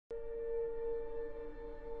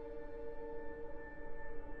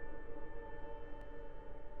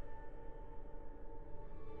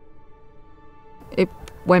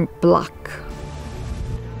went black.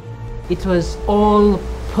 It was all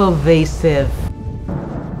pervasive.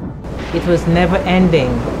 It was never ending.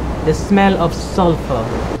 The smell of sulfur.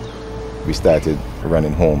 We started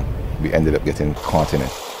running home. We ended up getting caught in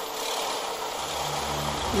it.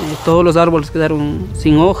 Todos los árboles quedaron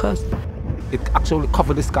sin hojas. It actually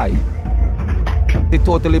covered the sky. It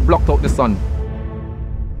totally blocked out the sun.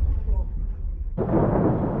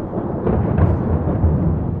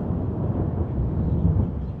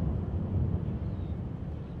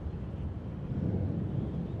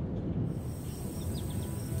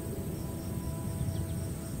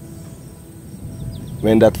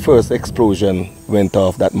 When that first explosion went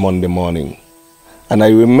off that Monday morning, and I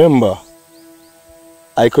remember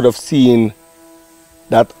I could have seen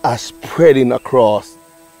that ash spreading across,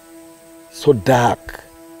 so dark.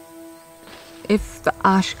 If the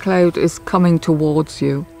ash cloud is coming towards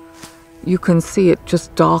you, you can see it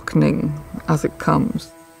just darkening as it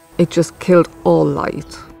comes. It just killed all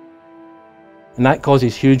light. And that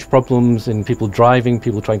causes huge problems in people driving,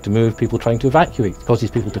 people trying to move, people trying to evacuate. It causes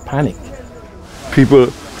people to panic. People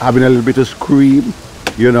having a little bit of scream,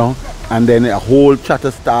 you know, and then a whole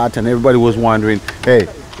chatter starts and everybody was wondering, hey,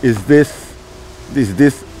 is this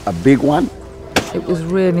a big one? It was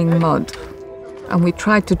raining mud, and we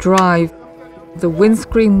tried to drive. The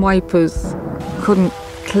windscreen wipers couldn't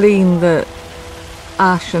clean the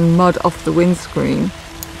ash and mud off the windscreen,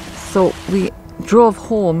 so we drove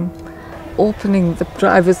home, opening the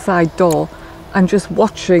driver's side door and just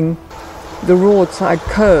watching the roadside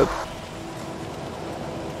curb.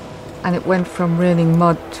 And it went from raining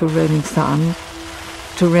mud to raining sand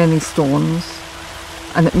to raining stones.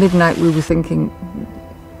 And at midnight we were thinking,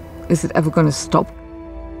 is it ever going to stop?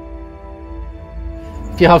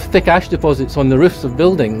 If you have thick ash deposits on the roofs of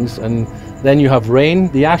buildings and then you have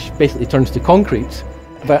rain, the ash basically turns to concrete.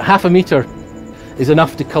 About ½ a metre is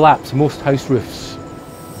enough to collapse most house roofs.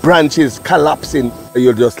 Branches collapsing.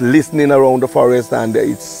 You're just listening around the forest and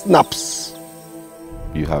it snaps.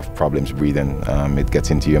 You have problems breathing. It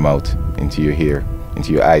gets into your mouth, into your ear,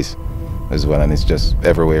 into your eyes as well, and it's just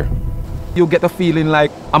everywhere. You get a feeling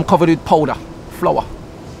like I'm covered with powder, flour.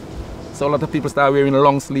 So a lot of people start wearing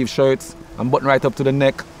long sleeve shirts and button right up to the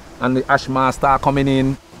neck, and the ash mask start coming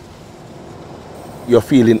in. You're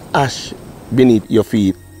feeling ash beneath your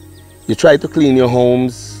feet. You try to clean your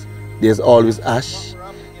homes, there's always ash.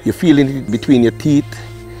 You're feeling it between your teeth.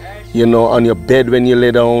 You know, on your bed when you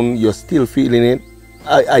lay down, you're still feeling it.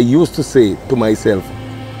 I used to say to myself,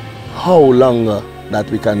 how longer that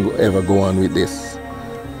we can ever go on with this?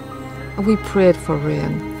 We prayed for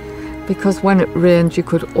rain, because when it rained you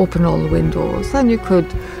could open all the windows and you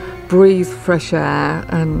could breathe fresh air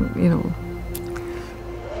and, you know.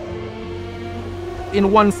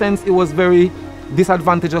 In one sense, it was very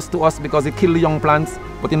disadvantageous to us because it killed the young plants,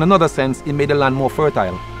 but in another sense, it made the land more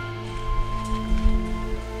fertile.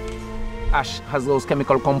 Ash has those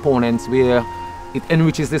chemical components where it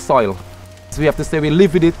enriches the soil. So we have to say we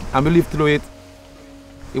live with it and we live through it.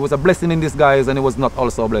 It was a blessing in disguise and it was not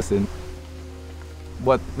also a blessing.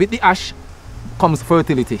 But with the ash comes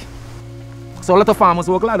fertility. So a lot of farmers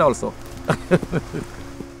were glad also.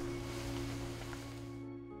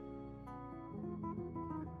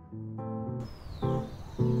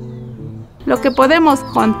 Lo que podemos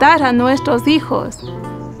contar a nuestros hijos.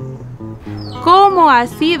 Cómo ha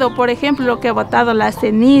sido, por ejemplo, lo que ha botado la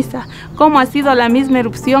ceniza, cómo ha sido la misma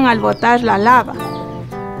erupción al botar la lava.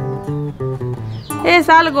 Es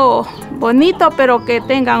algo bonito, pero que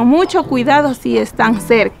tengan mucho cuidado si están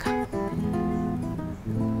cerca.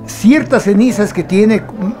 Ciertas cenizas que tienen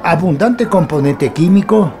un abundante componente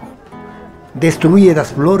químico destruye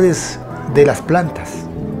las flores de las plantas.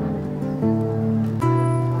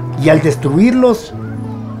 Y al destruirlos,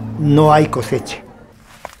 no hay cosecha.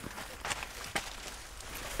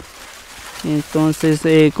 Entonces,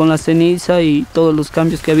 con la ceniza y todos los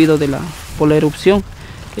cambios que ha habido por la erupción,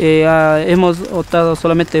 hemos optado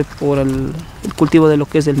solamente por el cultivo de lo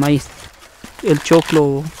que es el maíz. El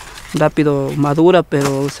choclo rápido madura,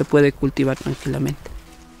 pero se puede cultivar tranquilamente.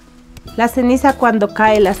 La ceniza cuando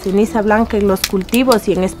cae, la ceniza blanca en los cultivos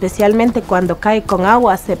y especialmente cuando cae con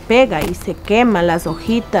agua se pega y se quema las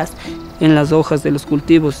hojitas. En las hojas de los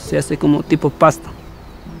cultivos se hace como tipo pasta.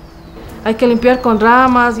 Hay que limpiar con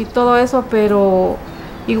ramas y todo eso, pero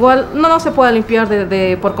igual no se puede limpiar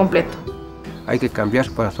por completo. Hay que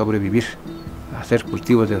cambiar para sobrevivir, hacer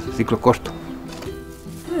cultivos de ciclo corto.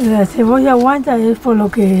 La cebolla aguanta es por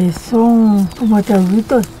lo que son como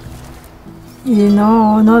tablitos y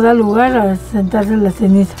no da lugar a sentarse en la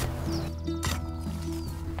ceniza.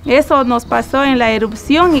 Eso nos pasó en la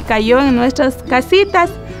erupción y cayó en nuestras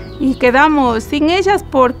casitas y quedamos sin ellas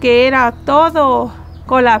porque era todo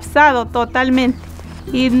colapsado totalmente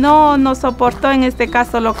y no nos soportó en este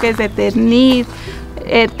caso lo que es de ternir,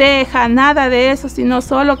 teja, nada de eso, sino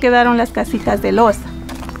solo quedaron las casitas de losa.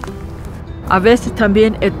 A veces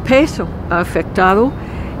también el peso ha afectado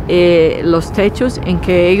los techos en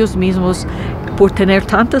que ellos mismos, por tener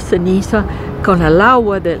tanta ceniza, con el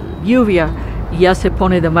agua de lluvia ya se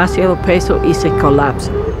pone demasiado peso y se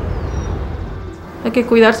colapsa. Hay que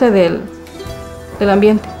cuidarse del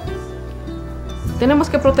ambiente. Tenemos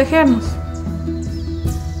que protegernos.